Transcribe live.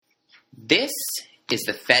This is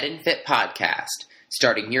the Fed and Fit podcast,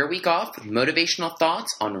 starting your week off with motivational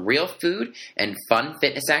thoughts on real food and fun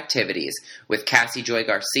fitness activities with Cassie Joy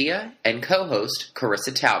Garcia and co-host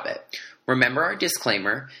Carissa Talbot. Remember our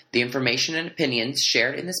disclaimer, the information and opinions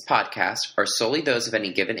shared in this podcast are solely those of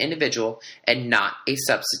any given individual and not a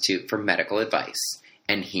substitute for medical advice.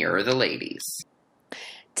 And here are the ladies.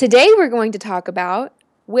 Today we're going to talk about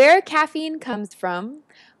where caffeine comes from,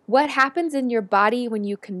 what happens in your body when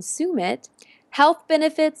you consume it, health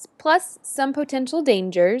benefits plus some potential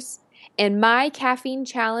dangers, and my caffeine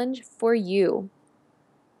challenge for you.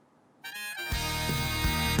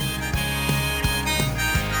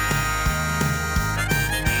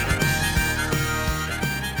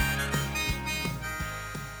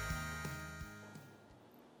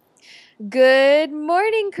 Good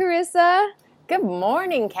morning, Carissa. Good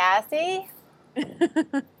morning, Cassie.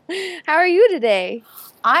 How are you today?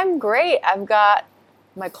 I'm great. I've got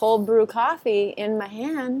my cold brew coffee in my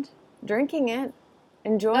hand, drinking it,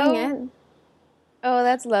 enjoying it. Oh,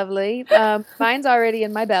 that's lovely. Mine's already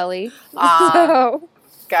in my belly. So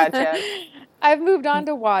gotcha. I've moved on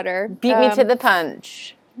to water. Beat me to the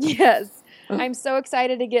punch. Yes. I'm so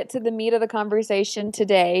excited to get to the meat of the conversation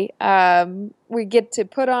today. We get to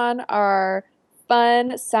put on our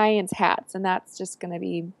fun science hats, and that's just going to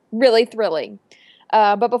be really thrilling.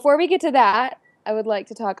 But before we get to that, I would like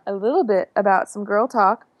to talk a little bit about some girl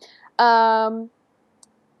talk.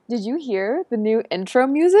 Did you hear the new intro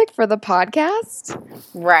music for the podcast?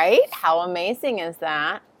 Right? How amazing is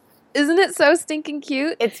that? Isn't it so stinking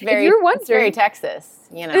cute? It's very Texas,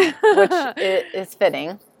 which is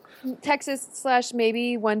fitting. Texas /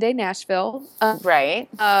 maybe one day Nashville. Right.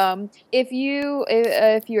 If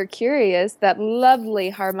you're curious, that lovely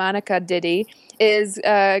harmonica ditty is,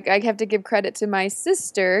 I have to give credit to my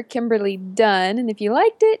sister, Kimberly Dunn. And if you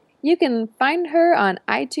liked it, you can find her on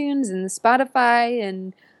iTunes and Spotify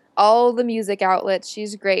and all the music outlets.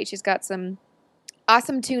 She's great. She's got some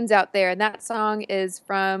awesome tunes out there. And that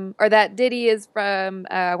ditty is from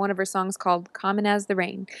one of her songs called Common as the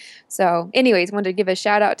Rain. So anyways, wanted to give a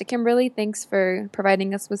shout out to Kimberly. Thanks for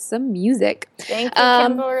providing us with some music. Thank you,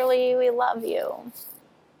 Kimberly. We love you.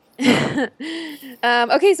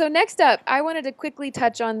 Okay, so next up, I wanted to quickly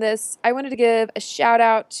touch on this. I wanted to give a shout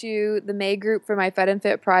out to the May group for my Fed and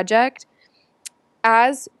Fit project.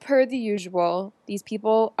 As per the usual, these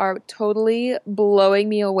people are totally blowing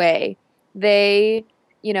me away. They,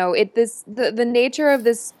 the nature of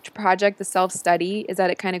this project, the self-study, is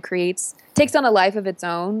that it kind of takes on a life of its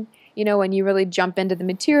own. When you really jump into the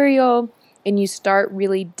material and you start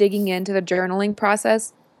really digging into the journaling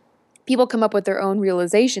process, people come up with their own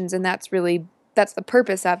realizations, and that's the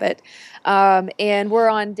purpose of it. And we're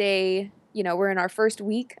on we're in our first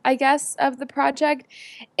week, I guess, of the project,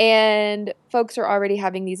 and folks are already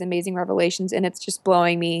having these amazing revelations, and it's just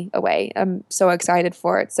blowing me away. I'm so excited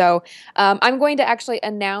for it. So I'm going to actually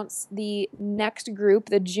announce the next group,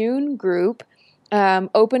 the June group.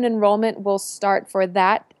 Open enrollment will start for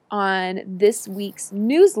that on this week's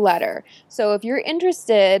newsletter. So if you're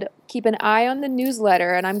interested, keep an eye on the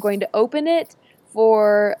newsletter, and I'm going to open it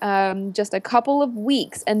for just a couple of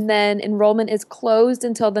weeks, and then enrollment is closed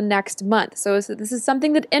until the next month. So this is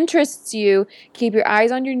something that interests you. Keep your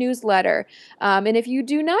eyes on your newsletter. And if you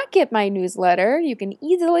do not get my newsletter, you can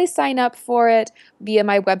easily sign up for it via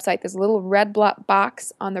my website. There's a little red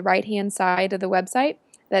box on the right-hand side of the website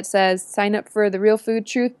that says sign up for the Real Food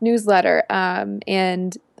Truth newsletter.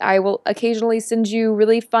 And I will occasionally send you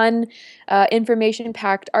really fun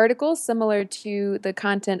information-packed articles similar to the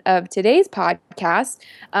content of today's podcast.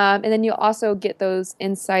 And then you'll also get those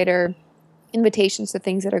insider invitations to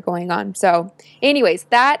things that are going on. So anyways,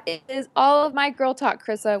 that is all of my girl talk,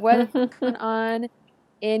 Carissa. What's going on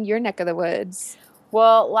in your neck of the woods?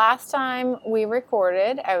 Well, last time we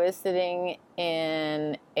recorded, I was sitting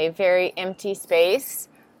in a very empty space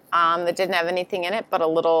that didn't have anything in it but a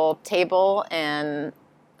little table and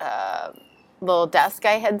little desk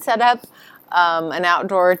I had set up, an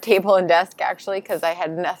outdoor table and desk actually, because I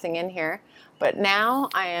had nothing in here. But now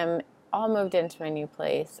I am all moved into my new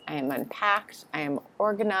place. I am unpacked, I am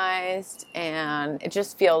organized, and it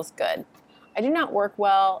just feels good. I do not work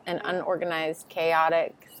well in unorganized,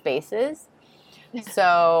 chaotic spaces.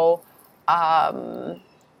 So,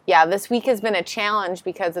 this week has been a challenge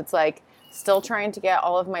because it's like still trying to get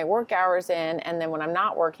all of my work hours in, and then when I'm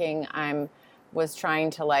not working, was trying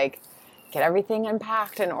to get everything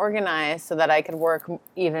unpacked and organized so that I could work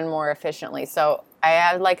even more efficiently. So I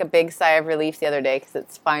had a big sigh of relief the other day because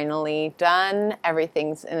it's finally done.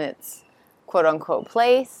 Everything's in its quote unquote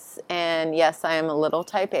place. And yes, I am a little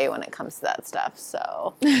type A when it comes to that stuff.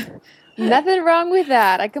 So Nothing wrong with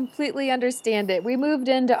that. I completely understand it. We moved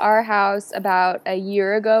into our house about a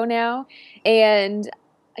year ago now, and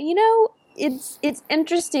it's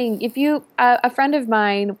interesting. If you a friend of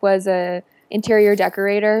mine was a interior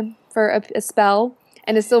decorator for a spell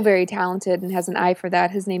and is still very talented and has an eye for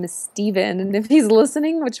that. His name is Steven, and if he's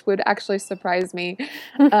listening, which would actually surprise me,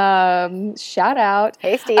 shout out.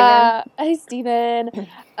 Hey, Steven. Hey, Steven.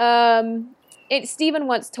 Steven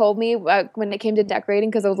once told me when it came to decorating,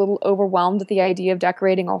 because I was a little overwhelmed with the idea of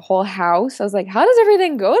decorating a whole house. I was like, how does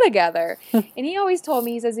everything go together? And he always told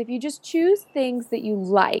me, he says, if you just choose things that you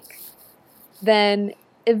like, then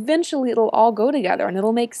eventually it'll all go together and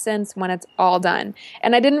it'll make sense when it's all done.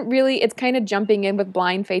 And I didn't really, it's kind of jumping in with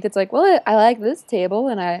blind faith. It's like, well, I like this table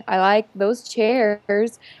and I like those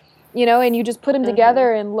chairs, and you just put them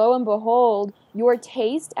together, and lo and behold, your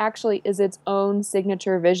taste actually is its own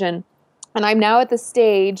signature vision. And I'm now at the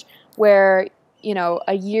stage where,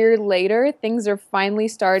 a year later, things are finally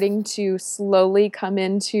starting to slowly come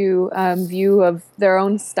into view of their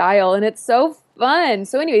own style. And it's so fun.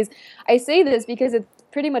 So anyways, I say this because it's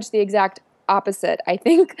pretty much the exact opposite, I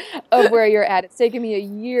think, of where you're at. It's taken me a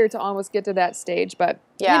year to almost get to that stage. But,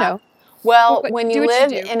 Well, when you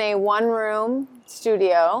live in a one-room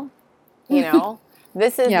studio,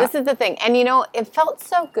 this is the thing. And, it felt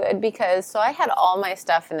so good because I had all my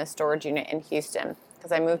stuff in a storage unit in Houston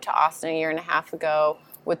because I moved to Austin a year and a half ago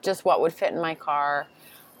with just what would fit in my car.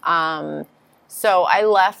 So I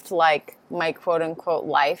left my quote unquote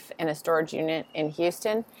life in a storage unit in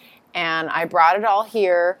Houston, and I brought it all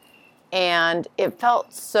here, and it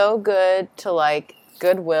felt so good to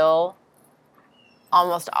Goodwill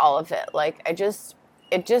almost all of it.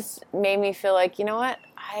 It just made me feel like, you know what?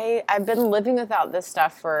 I've been living without this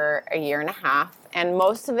stuff for a year and a half, and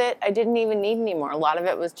most of it I didn't even need anymore. A lot of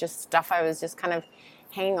it was just stuff I was just kind of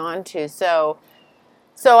hanging on to. So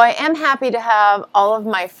I am happy to have all of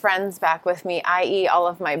my friends back with me, i.e. all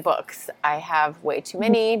of my books. I have way too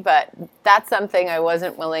many, but that's something I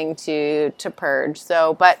wasn't willing to purge.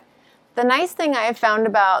 But the nice thing I have found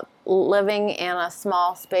about living in a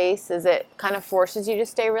small space is it kind of forces you to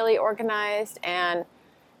stay really organized, and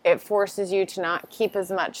it forces you to not keep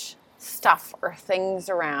as much stuff or things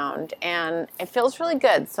around, and it feels really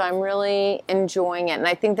good. So I'm really enjoying it, and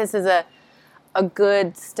I think this is a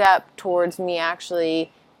good step towards me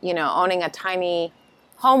actually, owning a tiny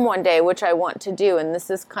home one day, which I want to do, and this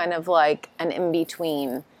is kind of like an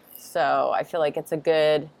in-between. So I feel like it's a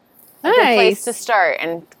good place to start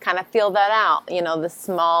and kind of feel that out, the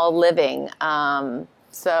small living.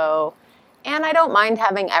 And I don't mind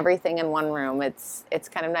having everything in one room. It's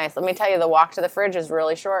kind of nice. Let me tell you, the walk to the fridge is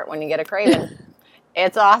really short when you get a craving.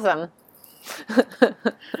 It's awesome.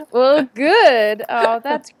 Well, good. Oh,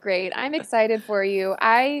 that's great. I'm excited for you.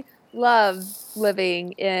 I love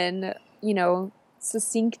living in,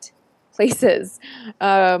 succinct places.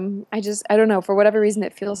 I don't know, for whatever reason,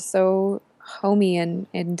 it feels so homey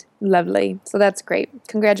and lovely. So that's great.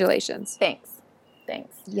 Congratulations. Thanks.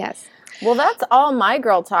 Yes. Well, that's all my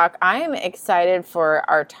girl talk. I am excited for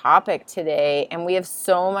our topic today, and we have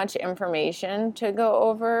so much information to go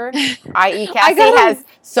over. I.e. Cassie has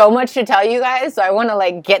so much to tell you guys, so I want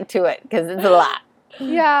to get to it because it's a lot.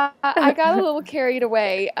 Yeah, I got a little carried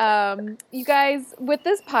away. You guys, with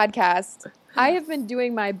this podcast, I have been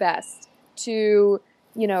doing my best to,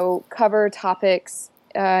 cover topics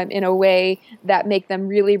in a way that make them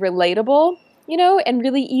really relatable, and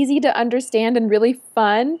really easy to understand and really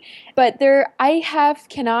fun. But I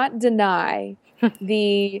cannot deny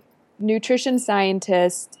the nutrition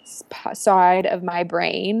scientist side of my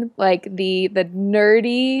brain, like the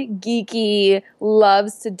nerdy, geeky,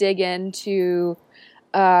 loves to dig into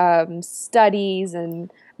studies and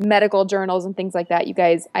medical journals and things like that. You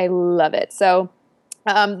guys, I love it. So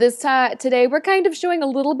today we're kind of showing a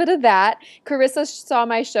little bit of that. Carissa saw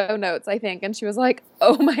my show notes, I think, and she was like,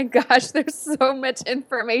 oh my gosh, there's so much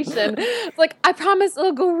information. It's like, I promise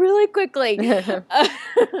it'll go really quickly.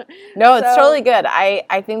 No, it's totally good.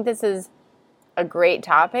 I think this is a great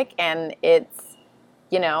topic, and it's,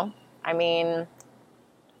 what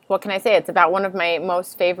can I say? It's about one of my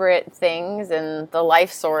most favorite things and the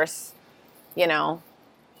life source,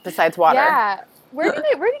 besides water. Yeah. We're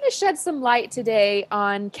gonna shed some light today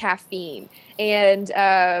on caffeine, and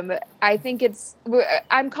I think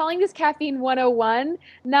I'm calling this Caffeine 101,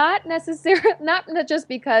 not just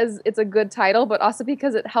because it's a good title, but also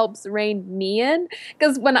because it helps rein me in.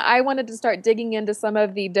 Because when I wanted to start digging into some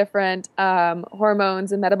of the different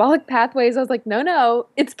hormones and metabolic pathways, I was like, no,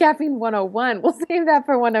 it's Caffeine 101. We'll save that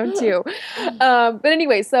for 102. But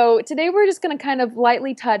anyway, so today we're just gonna kind of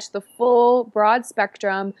lightly touch the full broad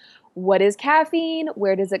spectrum. what is caffeine?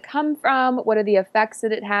 Where does it come from? What are the effects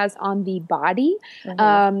that it has on the body?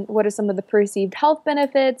 What are some of the perceived health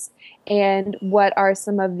benefits? And what are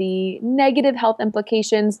some of the negative health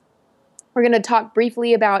implications? We're going to talk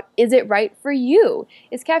briefly about, is it right for you?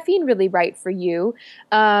 Is caffeine really right for you?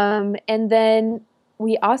 And then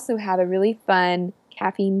we also have a really fun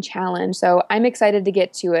caffeine challenge. So I'm excited to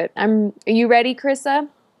get to it. Are you ready, Carissa?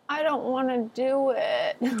 I don't want to do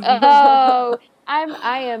it. Oh,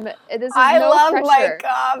 I am. This is I no love pressure. my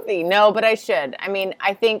coffee. No, but I should. I mean,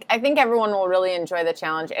 I think everyone will really enjoy the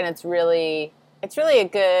challenge, and it's really a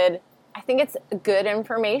good. I think it's good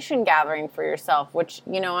information gathering for yourself, which,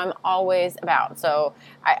 I'm always about. So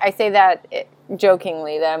I say that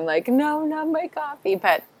jokingly, that I'm like, no, not my coffee.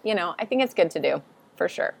 But, I think it's good to do for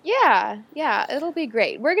sure. Yeah, it'll be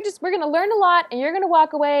great. We're going to learn a lot, and you're going to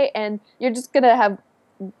walk away, and you're just going to have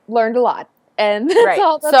learned a lot. And that's right.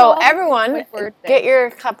 all. That's so all everyone, get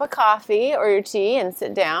your cup of coffee or your tea and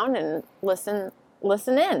sit down and listen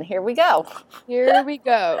in. Here we go.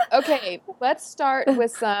 Okay, let's start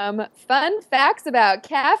with some fun facts about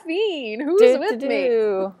caffeine. Who's with me?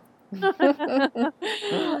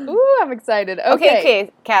 Ooh, I'm excited.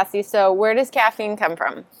 Okay, Cassie, so where does caffeine come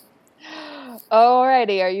from?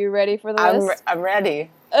 Alrighty, are you ready for the list? I'm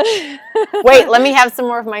ready. Wait, let me have some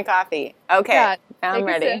more of my coffee. Okay, yeah, I'm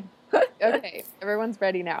ready. Okay, everyone's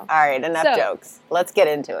ready now. All right, enough jokes. Let's get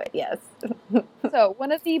into it, yes. So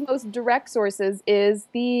one of the most direct sources is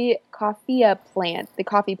the coffea plant, the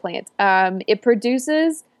coffee plant.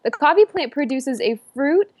 The coffee plant produces a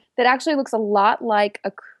fruit that actually looks a lot like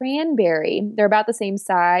a cranberry. They're about the same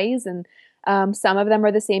size, and some of them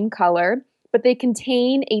are the same color, but they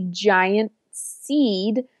contain a giant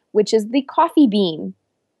seed, which is the coffee bean.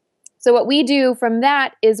 So what we do from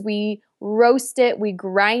that is we roast it, we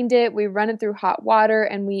grind it, we run it through hot water,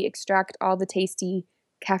 and we extract all the tasty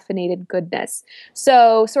caffeinated goodness.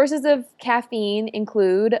 So sources of caffeine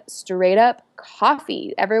include straight up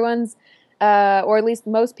coffee, everyone's, or at least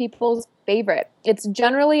most people's favorite. It's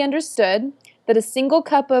generally understood that a single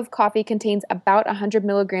cup of coffee contains about 100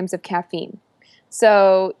 milligrams of caffeine.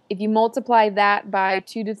 So if you multiply that by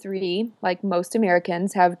 2 to 3, like most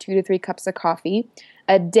Americans have 2 to 3 cups of coffee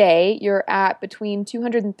a day, you're at between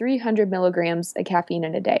 200 and 300 milligrams of caffeine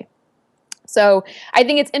in a day. So I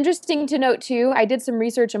think it's interesting to note, too, I did some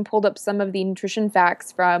research and pulled up some of the nutrition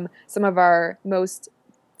facts from some of our most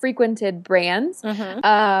frequented brands,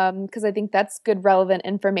 because I think that's good, relevant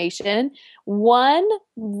information. One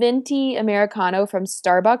venti Americano from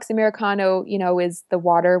Starbucks, Americano, is the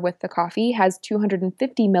water with the coffee, has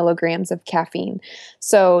 250 milligrams of caffeine.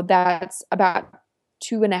 So that's about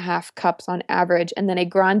 2.5 cups on average. And then a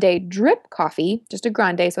grande drip coffee, just a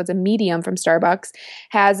grande, so it's a medium from Starbucks,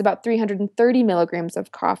 has about 330 milligrams of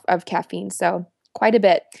caffeine. So quite a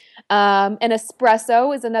bit. An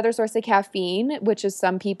espresso is another source of caffeine, which is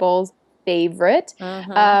some people's favorite.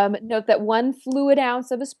 Note that 1 fluid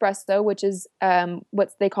ounce of espresso, which is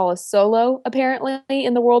what they call a solo, apparently,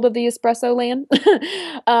 in the world of the espresso land,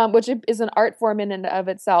 which is an art form in and of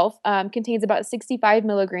itself, contains about 65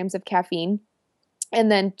 milligrams of caffeine. And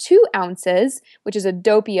then 2 ounces, which is a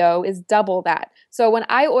doppio, is double that. So when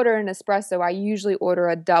I order an espresso, I usually order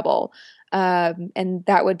a double. And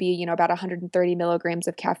that would be, about 130 milligrams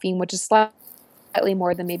of caffeine, which is slightly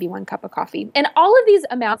more than maybe 1 cup of coffee. And all of these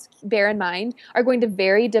amounts, bear in mind, are going to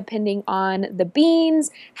vary depending on the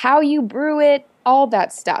beans, how you brew it, all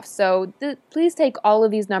that stuff. So please take all of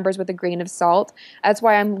these numbers with a grain of salt. That's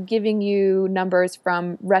why I'm giving you numbers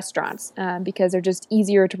from restaurants, because they're just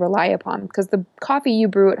easier to rely upon, because the coffee you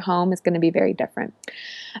brew at home is going to be very different.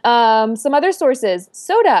 Some other sources: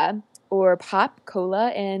 soda, or pop, cola,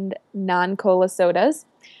 and non-cola sodas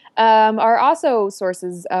are also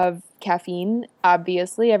sources of caffeine.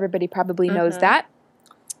 Obviously, everybody probably knows that.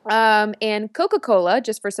 And Coca-Cola,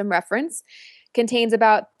 just for some reference, contains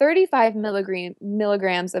about 35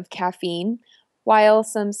 milligrams of caffeine, while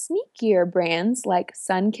some sneakier brands like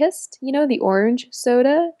Sunkist, the orange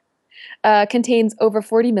soda, contains over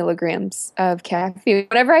 40 milligrams of caffeine.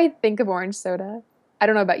 Whenever I think of orange soda, I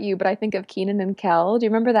don't know about you, but I think of Keenan and Kel. Do you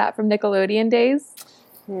remember that from Nickelodeon days?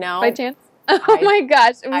 No. By chance? Oh my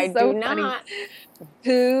gosh, it was so funny. Not.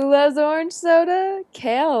 Who loves orange soda?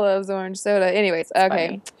 Kel loves orange soda. Anyways, That's okay.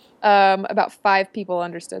 Funny. About 5 people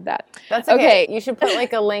understood that. That's okay. You should put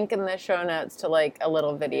a link in the show notes to a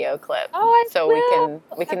little video clip. Oh, so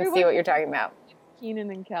we can see what you're talking about.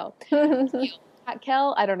 Keenan and Kel.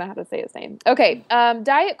 Kel, I don't know how to say his name. Okay,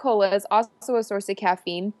 Diet Cola is also a source of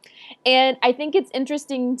caffeine, and I think it's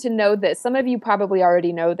interesting to know this. Some of you probably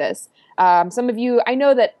already know this. Some of you, I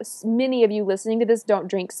know that many of you listening to this don't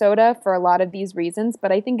drink soda for a lot of these reasons,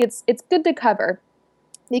 but I think it's good to cover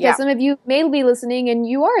because some of you may be listening and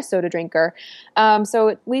you are a soda drinker. So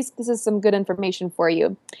at least this is some good information for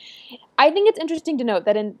you. I think it's interesting to note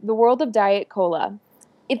that in the world of Diet Cola,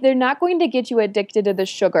 if they're not going to get you addicted to the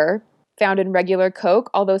sugar found in regular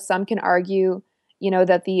Coke, although some can argue,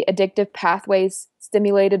 that the addictive pathways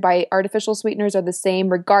stimulated by artificial sweeteners are the same,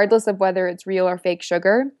 regardless of whether it's real or fake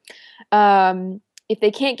sugar. If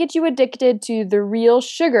they can't get you addicted to the real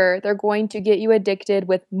sugar, they're going to get you addicted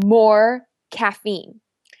with more caffeine.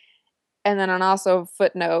 And then on also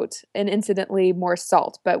footnote, and incidentally more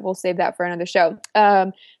salt, but we'll save that for another show.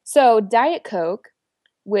 So Diet Coke,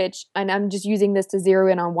 and I'm just using this to zero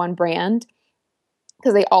in on one brand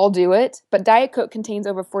because they all do it, but Diet Coke contains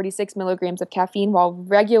over 46 milligrams of caffeine while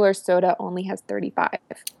regular soda only has 35.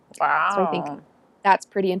 Wow. So I think that's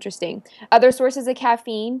pretty interesting. Other sources of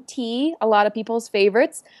caffeine, tea, a lot of people's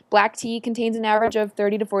favorites. Black tea contains an average of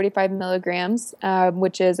 30 to 45 milligrams,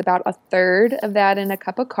 which is about a third of that in a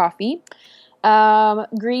cup of coffee.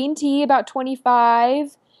 Green tea, about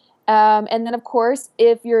 25. And then, of course,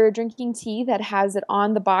 if you're drinking tea that has it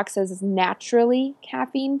on the box as naturally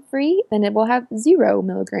caffeine-free, then it will have 0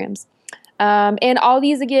 milligrams. And all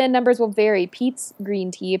these, again, numbers will vary. Peet's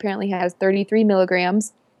green tea apparently has 33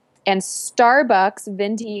 milligrams. And Starbucks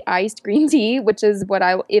venti iced green tea, which is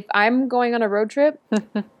if I'm going on a road trip,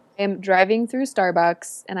 I'm driving through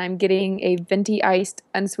Starbucks and I'm getting a venti iced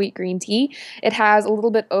unsweet green tea. It has a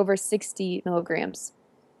little bit over 60 milligrams.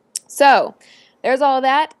 So there's all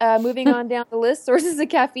that. Moving on down the list, sources of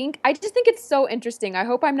caffeine. I just think it's so interesting. I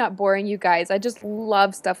hope I'm not boring you guys. I just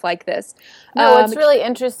love stuff like this. No, it's really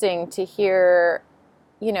interesting to hear,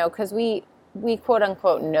 because we quote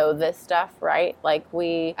unquote know this stuff, right? Like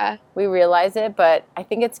we realize it, but I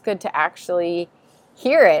think it's good to actually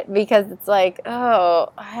hear it because it's like,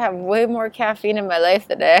 oh, I have way more caffeine in my life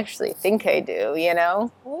than I actually think I do,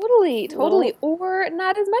 Totally. Or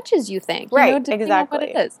not as much as you think. Right, depending exactly. on what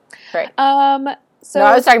it is. Right. So no,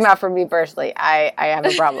 I was talking about for me personally. I have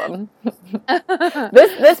a problem.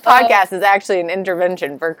 This podcast is actually an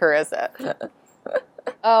intervention for Carissa.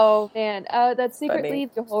 Oh man, that's secretly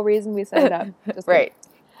the whole reason we set it up. Just right.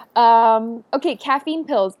 Okay, caffeine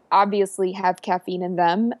pills obviously have caffeine in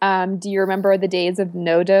them. Do you remember the days of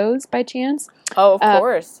no-dose by chance? Oh, of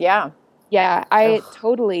course, yeah. Yeah, I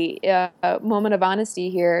totally, moment of honesty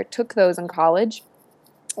here, took those in college.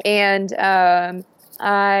 And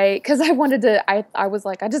because I wanted to, I was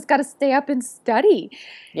like, I just got to stay up and study.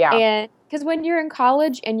 Yeah. And because when you're in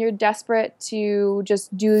college and you're desperate to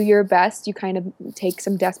just do your best, you kind of take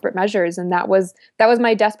some desperate measures. And that was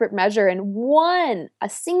my desperate measure. And a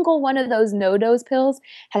single one of those no-dose pills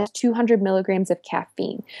has 200 milligrams of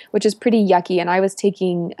caffeine, which is pretty yucky. And I was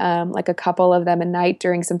taking like a couple of them a night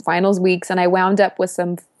during some finals weeks. And I wound up with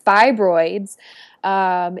some fibroids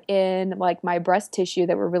in like my breast tissue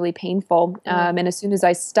that were really painful. And as soon as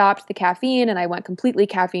I stopped the caffeine and I went completely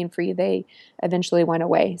caffeine free, they eventually went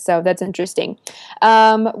away. So that's interesting.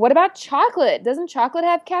 What about chocolate? Doesn't chocolate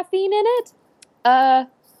have caffeine in it?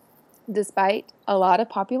 Despite a lot of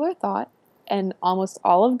popular thought and almost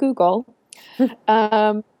all of Google,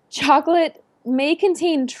 chocolate may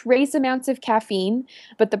contain trace amounts of caffeine,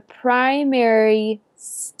 but the primary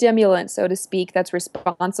stimulant, so to speak, that's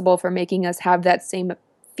responsible for making us have that same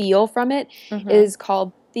feel from it is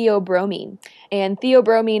called theobromine. And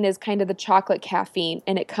theobromine is kind of the chocolate caffeine,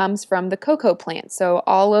 and it comes from the cocoa plant. So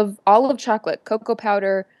all of chocolate, cocoa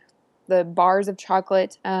powder, the bars of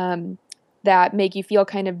chocolate that make you feel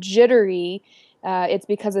kind of jittery, it's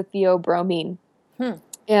because of theobromine.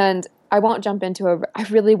 And I won't jump into I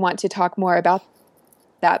really want to talk more about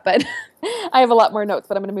that, but I have a lot more notes,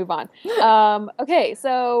 but I'm going to move on. Okay,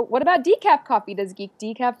 so what about decaf coffee? Does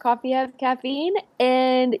decaf coffee have caffeine?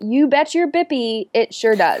 And you bet your bippy, it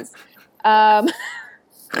sure does. Which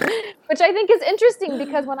I think is interesting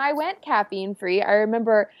because when I went caffeine free, I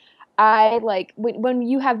remember when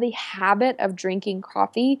you have the habit of drinking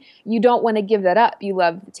coffee, you don't want to give that up. You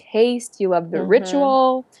love the taste, you love the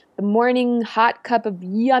ritual, the morning hot cup of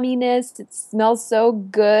yumminess. It smells so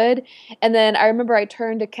good. And then I remember I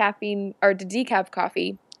turned to decaf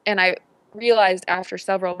coffee, and I realized after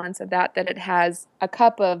several months of that it has a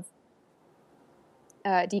cup of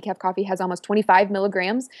decaf coffee has almost 25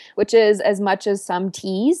 milligrams, which is as much as some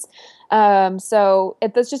teas. So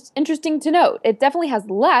that's just interesting to note. It definitely has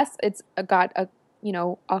less. It's got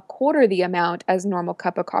a quarter the amount as a normal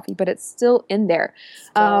cup of coffee, but it's still in there.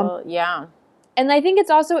 Yeah. And I think it's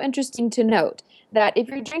also interesting to note that if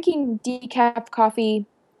you're drinking decaf coffee,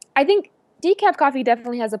 I think decaf coffee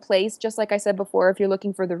definitely has a place, just like I said before, if you're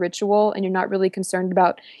looking for the ritual and you're not really concerned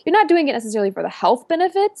about, you're not doing it necessarily for the health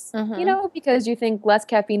benefits, because you think less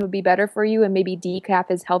caffeine would be better for you and maybe decaf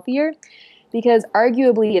is healthier, because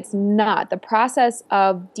arguably it's not. The process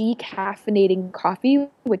of decaffeinating coffee,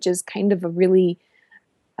 which is kind of a really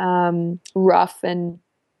rough and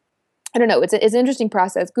I don't know. It's an interesting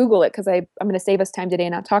process. Google it because I'm going to save us time today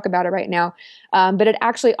and not talk about it right now. But it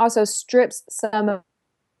actually also strips some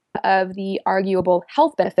of the arguable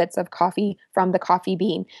health benefits of coffee from the coffee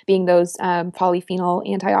bean, being those polyphenol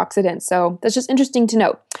antioxidants. So that's just interesting to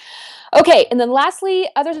note. Okay, and then lastly,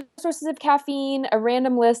 other sources of caffeine, a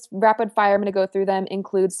random list, rapid fire, I'm going to go through them,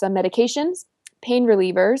 includes some medications, pain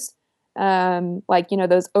relievers, like,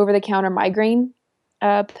 those over-the-counter migraine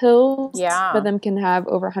pills. Yeah. Some of them can have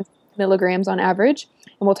over 100 milligrams on average,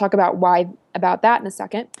 and we'll talk about why about that in a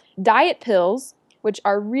second. Diet pills, which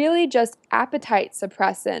are really just appetite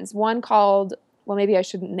suppressants. One called, well, maybe I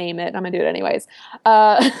shouldn't name it. I'm going to do it anyways.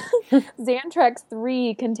 Xantrex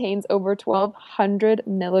 3 contains over 1,200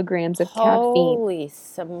 milligrams of caffeine. Holy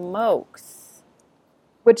smokes.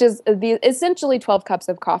 Which is essentially 12 cups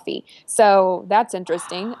of coffee. So that's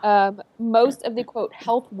interesting. Most of the, quote,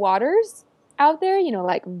 health waters out there,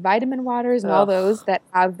 like vitamin waters and all those that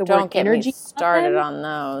have the word energy. Don't get me started on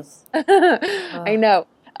those. I know.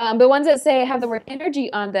 The ones that say have the word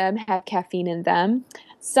energy on them have caffeine in them.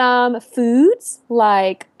 Some foods,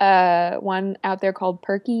 like one out there called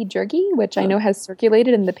Perky Jerky, which I know has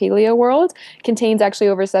circulated in the paleo world, contains actually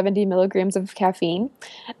over 70 milligrams of caffeine.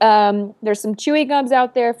 There's some chewing gums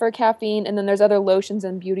out there for caffeine, and then there's other lotions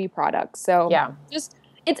and beauty products. So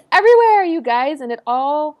it's everywhere, you guys, and it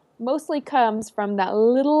all mostly comes from that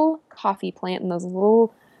little coffee plant and those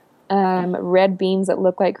little red beans that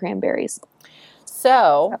look like cranberries.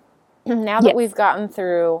 So now that we've gotten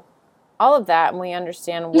through all of that and we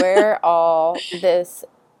understand where all this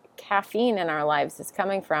caffeine in our lives is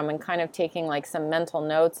coming from, and kind of taking like some mental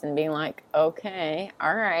notes and being like, okay,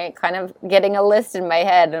 all right, kind of getting a list in my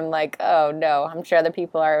head, and like, oh no, I'm sure other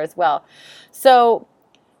people are as well. So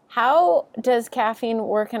how does caffeine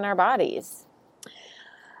work in our bodies?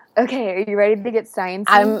 Okay, are you ready to get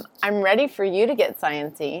sciencey? I'm ready for you to get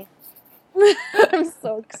sciencey. I'm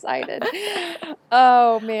so excited.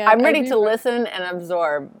 Oh man, I'm ready to listen and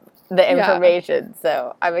absorb the information,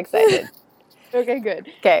 so I'm excited. Okay, good.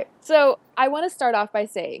 Okay. So I want to start off by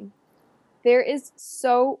saying there is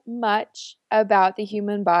so much about the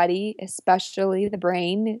human body, especially the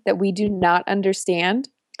brain, that we do not understand.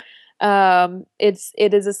 It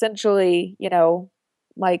is essentially,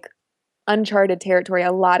 like uncharted territory,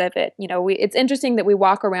 a lot of it. It's interesting that we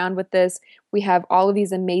walk around with this. We have all of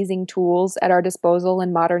these amazing tools at our disposal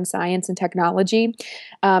in modern science and technology,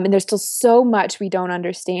 and there's still so much we don't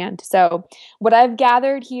understand. So what I've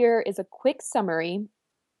gathered here is a quick summary.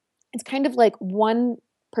 It's kind of like one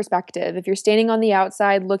perspective. If you're standing on the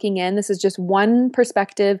outside looking in, this is just one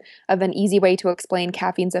perspective of an easy way to explain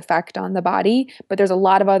caffeine's effect on the body, but there's a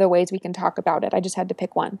lot of other ways we can talk about it. I just had to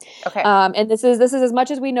pick one. Okay. And this is as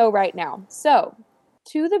much as we know right now. So,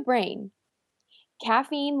 to the brain,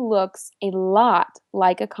 caffeine looks a lot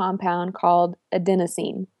like a compound called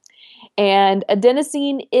adenosine. And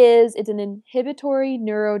adenosine it's an inhibitory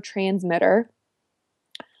neurotransmitter,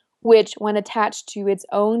 which, when attached to its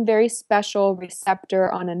own very special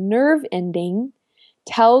receptor on a nerve ending,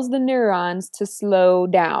 tells the neurons to slow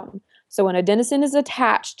down. So when adenosine is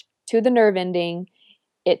attached to the nerve ending,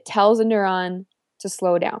 it tells a neuron to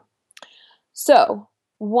slow down. So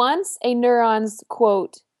once a neuron's,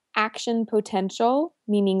 quote, action potential,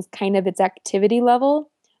 meaning kind of its activity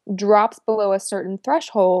level, drops below a certain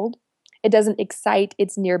threshold, it doesn't excite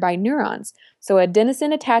its nearby neurons. So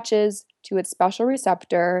adenosine attaches to its special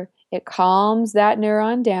receptor, it calms that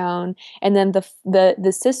neuron down, and then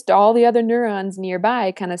all the other neurons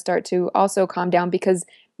nearby kind of start to also calm down because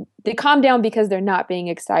they're not being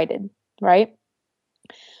excited, right?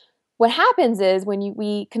 What happens is when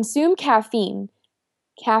we consume caffeine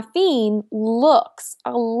looks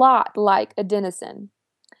a lot like adenosine,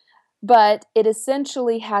 but it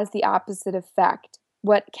essentially has the opposite effect.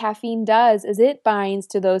 What caffeine does is it binds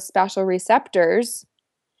to those special receptors,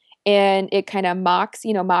 and it kind of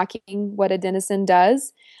mocking what adenosine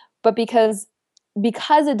does. But because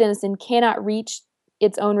adenosine cannot reach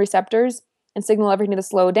its own receptors and signal everything to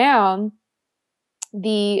slow down,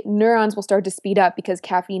 the neurons will start to speed up because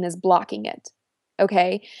caffeine is blocking it.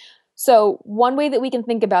 Okay? So one way that we can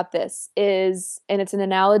think about this is, and it's an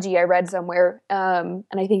analogy I read somewhere, and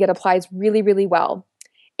I think it applies really, really well.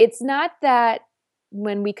 It's not that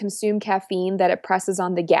when we consume caffeine that it presses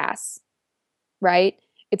on the gas, right?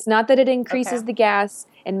 It's not that it increases the gas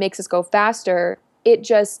and makes us go faster.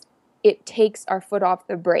 It takes our foot off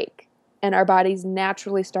the brake and our bodies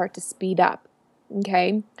naturally start to speed up.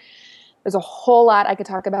 Okay. There's a whole lot I could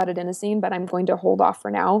talk about adenosine, but I'm going to hold off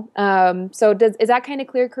for now. Is that kind of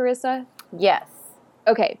clear, Carissa? Yes.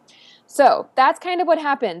 Okay. So that's kind of what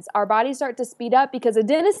happens. Our bodies start to speed up because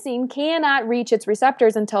adenosine cannot reach its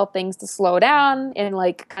receptors and tell things to slow down and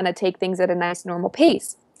like kind of take things at a nice normal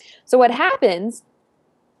pace. So what happens,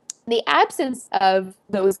 the absence of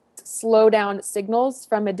those slow down signals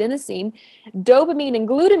from adenosine, dopamine and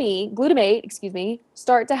glutamate,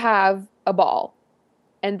 start to have a ball.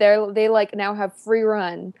 And they like now have free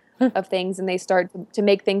run of things, and they start to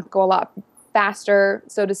make things go a lot faster,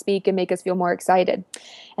 so to speak, and make us feel more excited.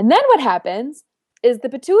 And then what happens is the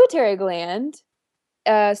pituitary gland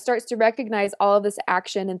starts to recognize all of this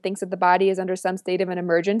action and thinks that the body is under some state of an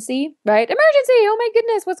emergency, right? Emergency! Oh my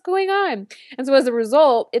goodness, what's going on? And so as a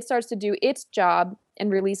result, it starts to do its job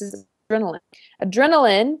and releases adrenaline.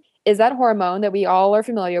 Adrenaline is that hormone that we all are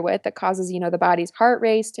familiar with that causes, the body's heart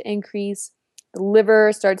rate to increase. The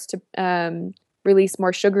liver starts to release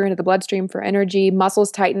more sugar into the bloodstream for energy. Muscles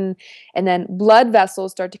tighten, and then blood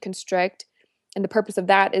vessels start to constrict. And the purpose of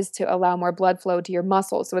that is to allow more blood flow to your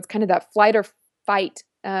muscles. So it's kind of that flight or fight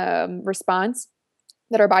response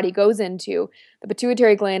that our body goes into. The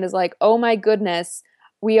pituitary gland is like, oh my goodness,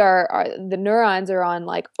 the neurons are on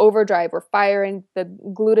like overdrive. We're firing. The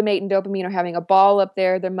glutamate and dopamine are having a ball up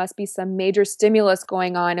there. There must be some major stimulus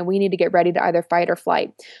going on, and we need to get ready to either fight or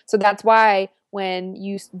flight. So that's why when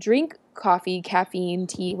you drink coffee, caffeine,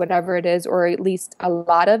 tea, whatever it is, or at least a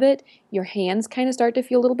lot of it, your hands kind of start to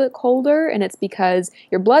feel a little bit colder, and it's because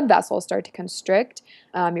your blood vessels start to constrict,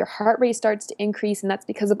 your heart rate starts to increase, and that's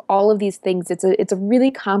because of all of these things. It's a really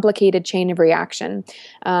complicated chain of reaction.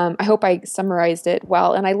 I hope I summarized it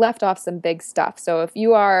well, and I left off some big stuff. So if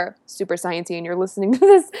you are super sciencey and you're listening to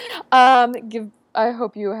this, I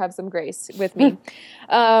hope you have some grace with me.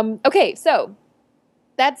 Okay, so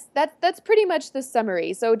that's pretty much the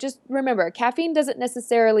summary. So just remember, caffeine doesn't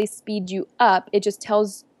necessarily speed you up. It just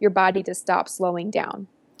tells your body to stop slowing down.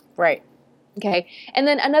 Right. Okay. And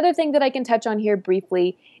then another thing that I can touch on here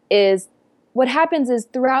briefly is what happens is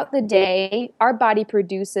throughout the day, our body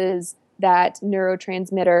produces that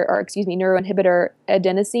neuroinhibitor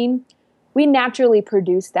adenosine. We naturally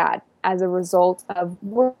produce that as a result of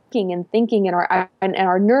working and thinking and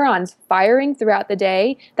our neurons firing throughout the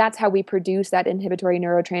day. That's how we produce that inhibitory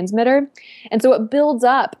neurotransmitter. And so it builds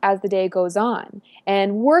up as the day goes on.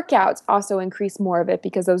 And workouts also increase more of it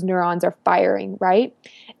because those neurons are firing, right?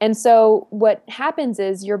 And so what happens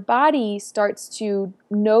is your body starts to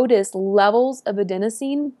notice levels of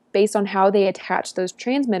adenosine based on how they attach those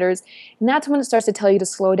transmitters. And that's when it starts to tell you to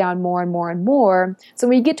slow down more and more and more. So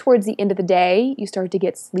when you get towards the end of the day, you start to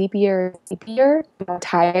get sleepier, more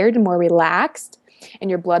tired, and more relaxed. And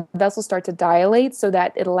your blood vessels start to dilate so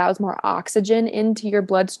that it allows more oxygen into your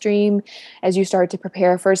bloodstream as you start to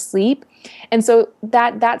prepare for sleep. And so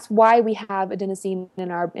that's why we have adenosine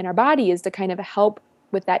in our body, is to kind of help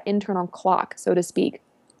with that internal clock, so to speak.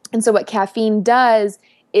 And so what caffeine does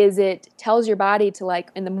is it tells your body to, like,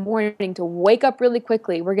 in the morning, to wake up really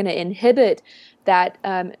quickly. We're going to inhibit that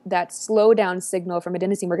slow down signal from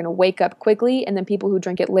adenosine. We're going to wake up quickly. And then people who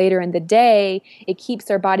drink it later in the day, it keeps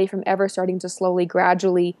their body from ever starting to slowly,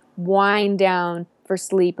 gradually wind down for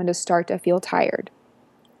sleep and to start to feel tired.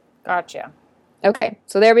 Gotcha. Okay,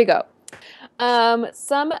 so there we go.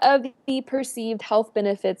 Some of the perceived health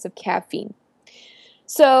benefits of caffeine.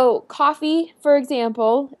 So coffee, for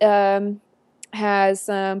example, has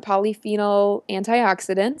some polyphenol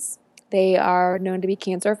antioxidants. They are known to be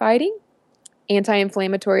cancer-fighting,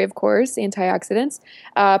 anti-inflammatory, of course, antioxidants,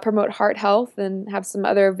 promote heart health, and have some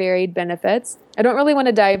other varied benefits. I don't really want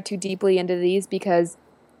to dive too deeply into these because,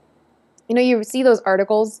 you see those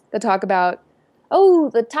articles that talk about,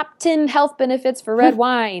 the top 10 health benefits for red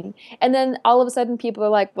wine. And then all of a sudden people are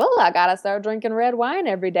like, well, I got to start drinking red wine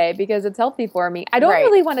every day because it's healthy for me. I don't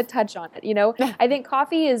really want to touch on it. I think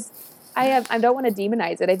coffee is, I don't want to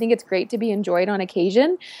demonize it. I think it's great to be enjoyed on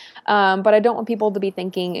occasion. But I don't want people to be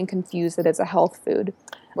thinking and confused that it's a health food.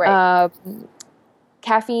 Right.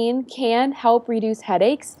 Caffeine can help reduce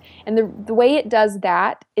headaches. And the way it does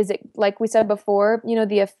that is, it, like we said before,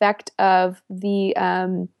 the effect of the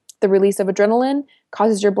release of adrenaline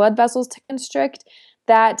causes your blood vessels to constrict.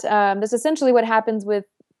 That's essentially what happens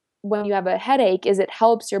when you have a headache, is it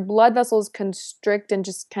helps your blood vessels constrict and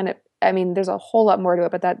just kind of, there's a whole lot more to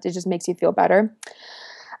it, but it just makes you feel better.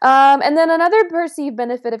 And then another perceived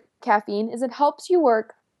benefit of caffeine is it helps you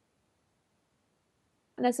work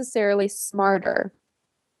necessarily smarter.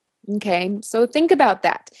 Okay, so think about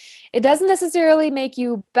that. It doesn't necessarily make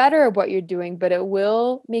you better at what you're doing, but it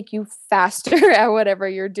will make you faster at whatever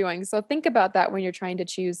you're doing. So think about that when you're trying to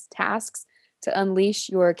choose tasks to unleash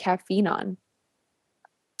your caffeine on.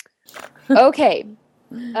 Okay,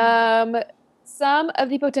 some of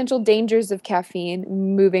the potential dangers of caffeine,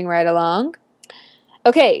 moving right along.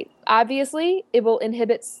 Okay, obviously, it will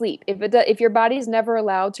inhibit sleep. If your body's never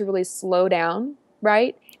allowed to really slow down,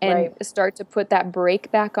 right, and start to put that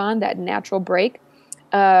brake back on, that natural brake,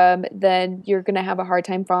 then you're going to have a hard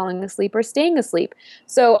time falling asleep or staying asleep.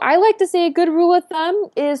 So I like to say a good rule of thumb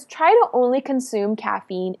is try to only consume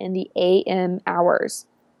caffeine in the AM hours.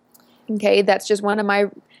 Okay, that's just one of my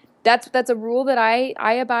that's a rule that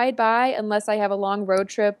I abide by unless I have a long road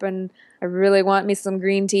trip and I really want me some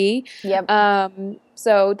green tea. Yep.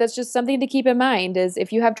 So that's just something to keep in mind is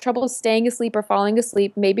if you have trouble staying asleep or falling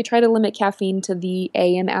asleep, maybe try to limit caffeine to the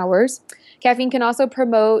AM hours. Caffeine can also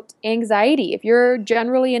promote anxiety. If you're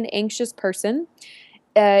generally an anxious person,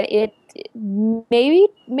 it maybe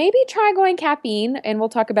try going caffeine, and we'll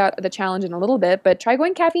talk about the challenge in a little bit, but try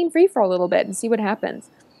going caffeine free for a little bit and see what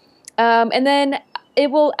happens. And then it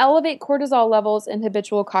will elevate cortisol levels in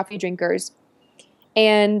habitual coffee drinkers.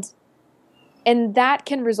 And that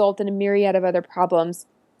can result in a myriad of other problems.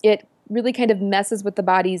 It really kind of messes with the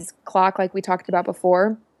body's clock like we talked about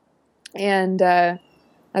before. And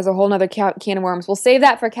as a whole nother can of worms. We'll save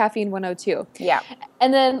that for Caffeine 102. Yeah.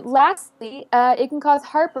 And then lastly, it can cause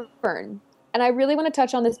heartburn. And I really want to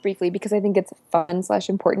touch on this briefly because I think it's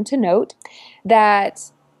fun/important to note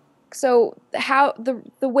that so how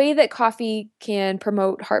the way that coffee can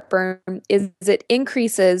promote heartburn is it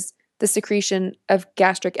increases the secretion of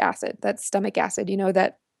gastric acid. That's stomach acid,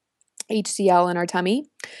 that HCl in our tummy.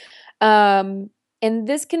 And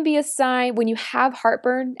this can be a sign when you have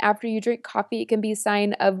heartburn after you drink coffee, it can be a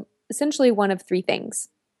sign of essentially one of three things.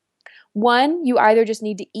 One, you either just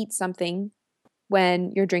need to eat something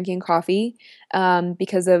when you're drinking coffee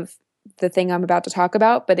because of the thing I'm about to talk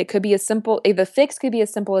about, but it could be the fix could be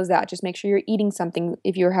as simple as that. Just make sure you're eating something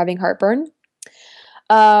if you're having heartburn.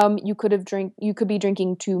 You could be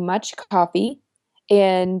drinking too much coffee,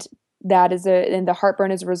 and the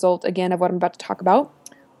heartburn is a result again of what I'm about to talk about.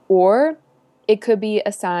 Or it could be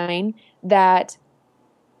a sign that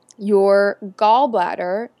your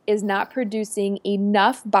gallbladder is not producing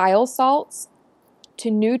enough bile salts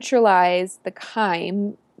to neutralize the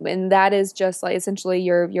chyme, and that is just like essentially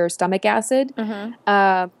your stomach acid.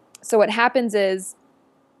 Mm-hmm. So what happens is,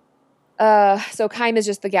 so chyme is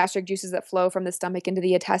just the gastric juices that flow from the stomach into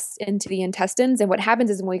the intestines. And what happens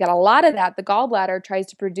is when we got a lot of that, the gallbladder tries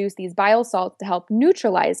to produce these bile salts to help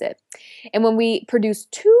neutralize it. And when we produce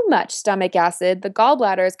too much stomach acid, the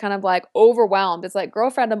gallbladder is kind of like overwhelmed. It's like,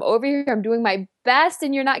 girlfriend, I'm over here. I'm doing my best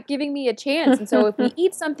and you're not giving me a chance. And so if we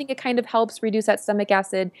eat something, it kind of helps reduce that stomach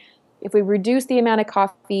acid. If we reduce the amount of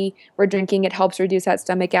coffee we're drinking, it helps reduce that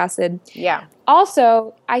stomach acid. Yeah.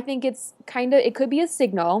 Also, I think it could be a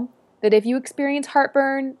signal that if you experience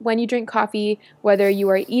heartburn when you drink coffee, whether you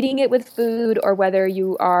are eating it with food or whether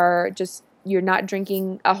you're not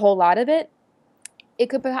drinking a whole lot of it, it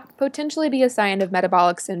could potentially be a sign of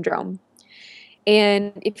metabolic syndrome.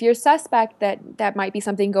 And if you're suspect that might be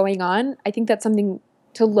something going on, I think that's something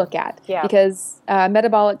to look at. Yeah. Because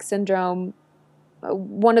metabolic syndrome,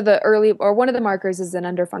 one of the markers is an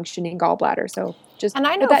underfunctioning gallbladder. So just put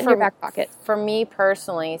that in your back pocket. For me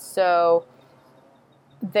personally, so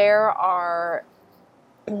if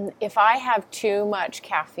I have too much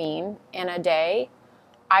caffeine in a day,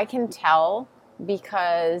 I can tell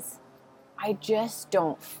because I just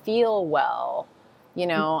don't feel well.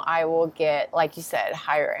 I will get, like you said,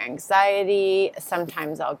 higher anxiety.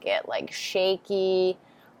 Sometimes I'll get like shaky.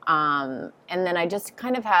 And then I just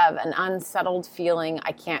kind of have an unsettled feeling.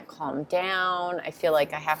 I can't calm down. I feel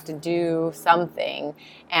like I have to do something.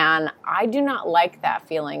 And I do not like that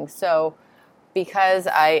feeling. So because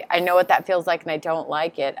I know what that feels like and I don't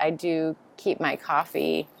like it, I do keep my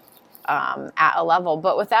coffee at a level.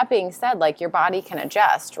 But with that being said, like your body can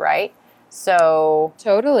adjust, right? So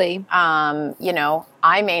totally.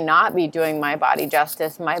 I may not be doing my body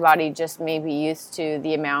justice. My body just may be used to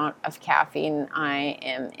the amount of caffeine I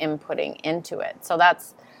am inputting into it. So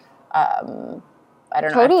that's, I don't know.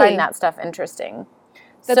 Totally. I find that stuff interesting.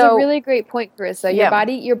 That's a really great point, Carissa. Yeah.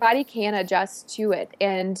 Your body can adjust to it,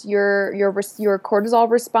 and your cortisol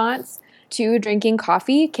response to drinking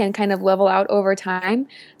coffee can kind of level out over time.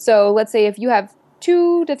 So let's say if you have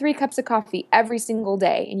 2 to 3 cups of coffee every single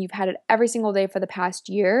day and you've had it every single day for the past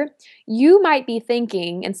year, you might be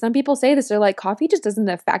thinking, and some people say this, they're like, coffee just doesn't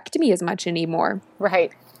affect me as much anymore.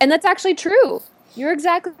 Right. And that's actually true. You're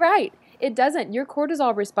exactly right. It doesn't. Your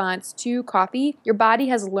cortisol response to coffee, your body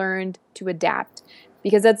has learned to adapt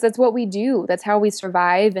because that's what we do. That's how we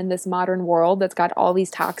survive in this modern world that's got all these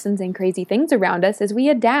toxins and crazy things around us is we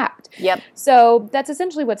adapt. Yep. So that's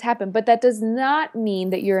essentially what's happened, but that does not mean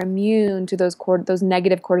that you're immune to those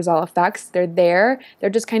negative cortisol effects. They're there. They're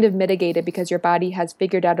just kind of mitigated because your body has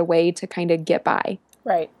figured out a way to kind of get by.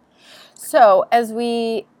 Right. So as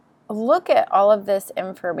we look at all of this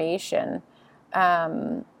information,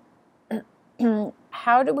 how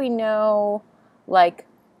do we know, like,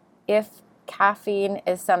 if caffeine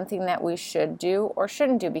is something that we should do or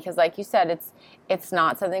shouldn't do? Because like you said, it's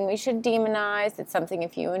not something we should demonize. It's something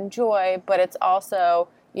if you enjoy, but it's also,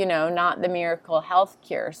 not the miracle health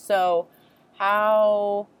cure. So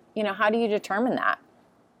how do you determine that?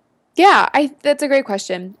 Yeah, that's a great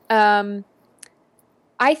question.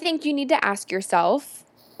 I think you need to ask yourself,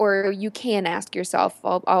 or you can ask yourself.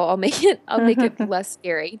 I'll make it less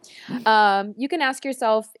scary. You can ask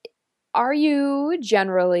yourself, are you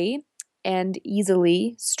generally and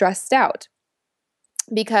easily stressed out?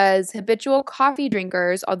 Because habitual coffee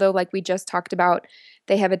drinkers, although like we just talked about,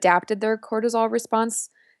 they have adapted their cortisol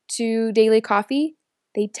response to daily coffee,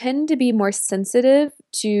 they tend to be more sensitive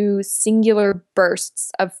to singular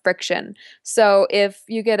bursts of friction. So if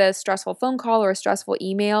you get a stressful phone call or a stressful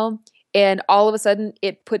email, and all of a sudden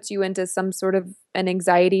it puts you into some sort of an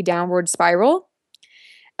anxiety downward spiral,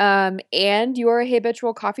 and you're a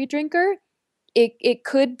habitual coffee drinker, it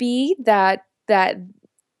could be that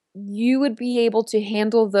you would be able to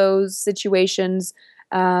handle those situations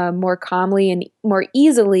more calmly and more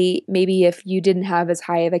easily, maybe if you didn't have as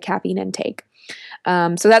high of a caffeine intake.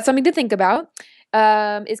 So that's something to think about.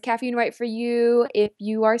 Is caffeine right for you if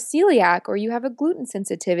you are celiac or you have a gluten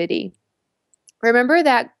sensitivity? Remember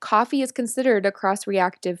that coffee is considered a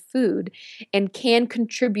cross-reactive food and can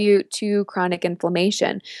contribute to chronic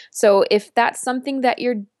inflammation. So if that's something that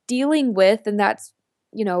you're dealing with, and that's,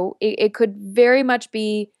 it could very much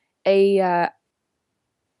be I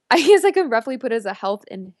guess I can roughly put it as a health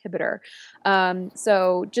inhibitor.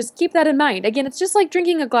 So just keep that in mind. Again, it's just like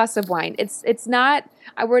drinking a glass of wine. It's not.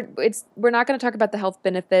 We're not going to talk about the health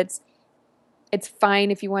benefits. It's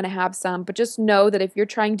fine if you want to have some, but just know that if you're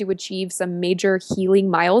trying to achieve some major healing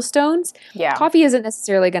milestones, coffee isn't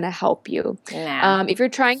necessarily going to help you. Nah. If you're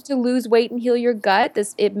trying to lose weight and heal your gut,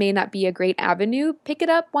 it may not be a great avenue. Pick it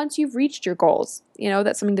up once you've reached your goals.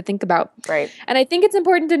 That's something to think about. Right. And I think it's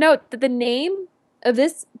important to note that the name of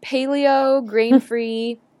this paleo,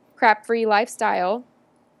 grain-free, crap-free lifestyle,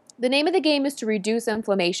 the name of the game is to reduce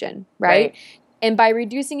inflammation, right? And by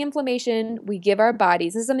reducing inflammation, we give our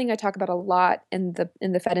bodies, this is something I talk about a lot in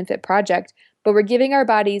the Fed and Fit project, but we're giving our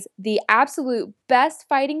bodies the absolute best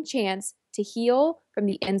fighting chance to heal from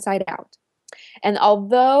the inside out. And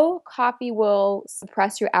although coffee will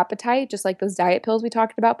suppress your appetite, just like those diet pills we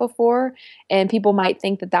talked about before, and people might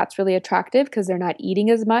think that that's really attractive because they're not eating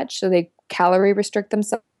as much, so they calorie restrict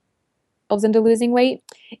themselves into losing weight,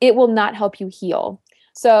 it will not help you heal.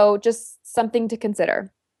 So just something to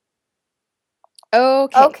consider.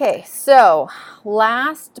 Okay, so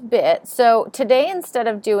last bit. So today, instead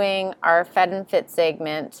of doing our Fed and Fit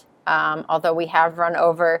segment, although we have run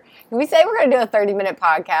over, we say we're going to do a 30-minute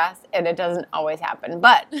podcast, and it doesn't always happen.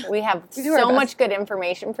 But we have so much good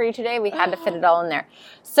information for you today, we had to fit it all in there.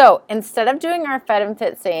 So instead of doing our Fed and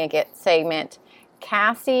Fit segment,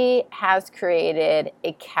 Cassie has created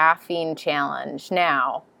a caffeine challenge.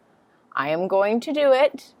 Now, I am going to do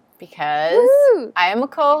it because I am a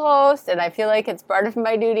co-host and I feel like it's part of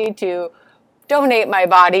my duty to donate my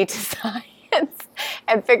body to science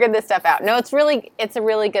and figure this stuff out. No, it's a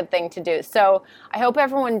really good thing to do. So I hope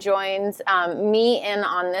everyone joins me in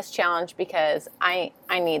on this challenge because I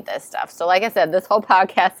need this stuff. So like I said, this whole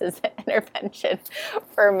podcast is an intervention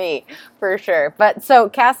for me, for sure. But so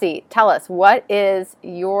Cassie, tell us, what is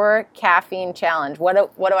your caffeine challenge? What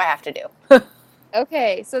do I have to do?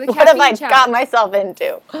 Okay, so the caffeine challenge. What have I got myself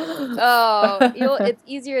into? It's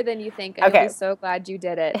easier than you think, and you'll be so glad you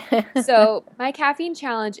did it. So my caffeine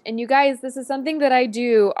challenge, and you guys, this is something that I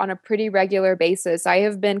do on a pretty regular basis. I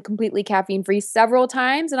have been completely caffeine-free several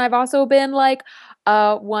times, and I've also been like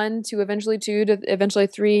 1 to eventually 2 to eventually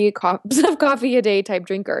 3 cups of coffee a day type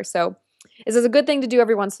drinker. So this is a good thing to do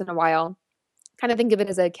every once in a while. Kind of think of it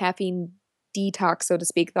as a caffeine detox, so to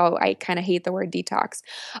speak, though I kind of hate the word detox.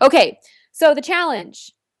 Okay. So the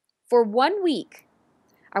challenge for 1 week,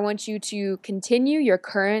 I want you to continue your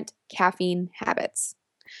current caffeine habits.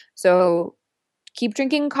 So keep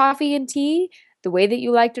drinking coffee and tea the way that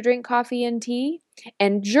you like to drink coffee and tea,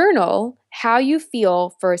 and journal how you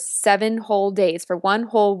feel for 7 whole days, for 1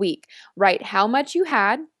 whole week. Write how much you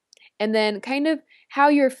had and then kind of how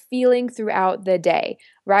you're feeling throughout the day,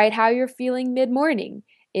 right? How you're feeling mid-morning,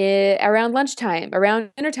 around lunchtime, around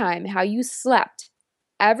dinner time, how you slept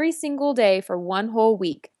every single day for one whole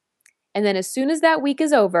week. And then as soon as that week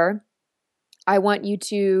is over, I want you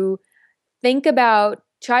to think about,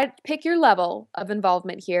 try to pick your level of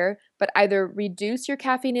involvement here, but either reduce your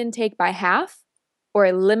caffeine intake by half or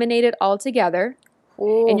eliminate it altogether.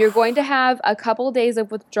 And you're going to have a couple days of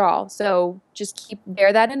withdrawal. So just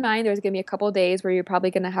bear that in mind. There's going to be a couple days where you're probably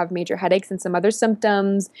going to have major headaches and some other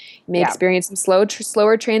symptoms. You may experience some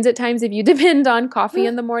slower transit times if you depend on coffee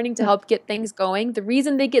in the morning to help get things going. The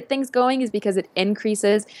reason they get things going is because it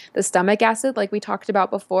increases the stomach acid, like we talked about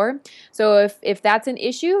before. So if that's an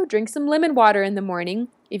issue, drink some lemon water in the morning.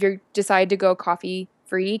 If you decide to go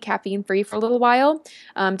coffee-free, caffeine-free for a little while,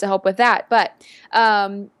 to help with that. But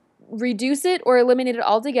reduce it or eliminate it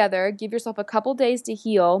altogether. Give yourself a couple days to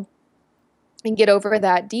heal and get over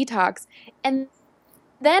that detox. And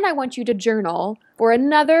then I want you to journal for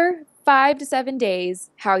another 5 to 7 days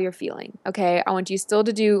how you're feeling. Okay. I want you still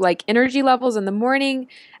to do like energy levels in the morning,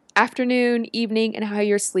 afternoon, evening, and how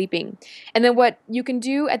you're sleeping. And then what you can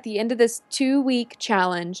do at the end of this 2-week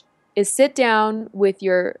challenge is sit down with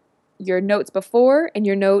your notes before and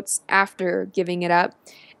your notes after giving it up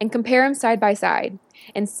and compare them side by side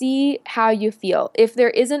and see how you feel. If there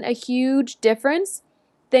isn't a huge difference,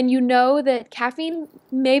 then you know that caffeine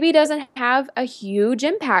maybe doesn't have a huge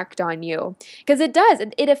impact on you, because it does.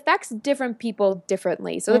 It affects different people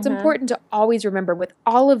differently. So it's important to always remember with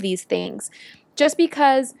all of these things, just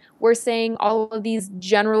because we're saying all of these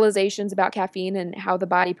generalizations about caffeine and how the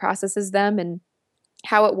body processes them and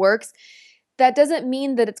how it works, that doesn't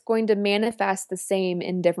mean that it's going to manifest the same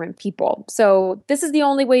in different people. So this is the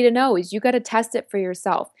only way to know, is you got to test it for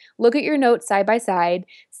yourself. Look at your notes side by side,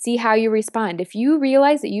 see how you respond. If you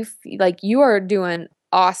realize that you feel like you are doing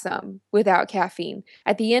awesome without caffeine,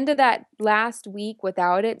 at the end of that last week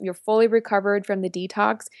without it, you're fully recovered from the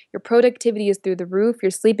detox, your productivity is through the roof,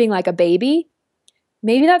 you're sleeping like a baby,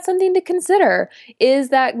 maybe that's something to consider. Is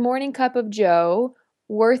that morning cup of joe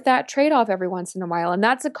worth that trade-off every once in a while? And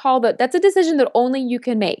that's a decision that only you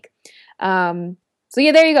can make. So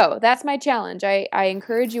yeah, there you go. That's my challenge. I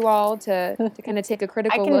encourage you all to kind of take a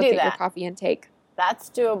critical look at your coffee intake. That's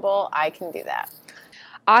doable. I can do that.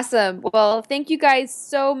 Awesome. Well, thank you guys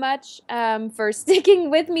so much for sticking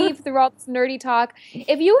with me through all this nerdy talk.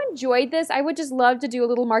 If you enjoyed this, I would just love to do a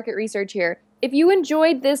little market research here. If you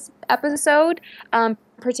enjoyed this episode,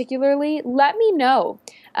 particularly, let me know.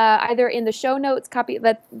 Either in the show notes,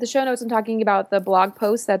 the show notes I'm talking about, the blog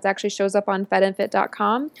post that actually shows up on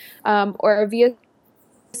fedandfit.com, or via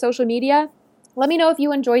social media. Let me know if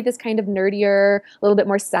you enjoyed this kind of nerdier, a little bit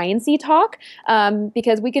more sciencey talk,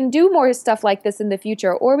 because we can do more stuff like this in the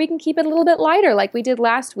future, or we can keep it a little bit lighter like we did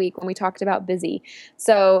last week when we talked about busy.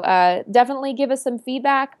 So definitely give us some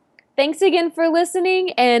feedback. Thanks again for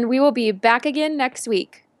listening, and we will be back again next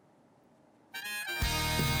week.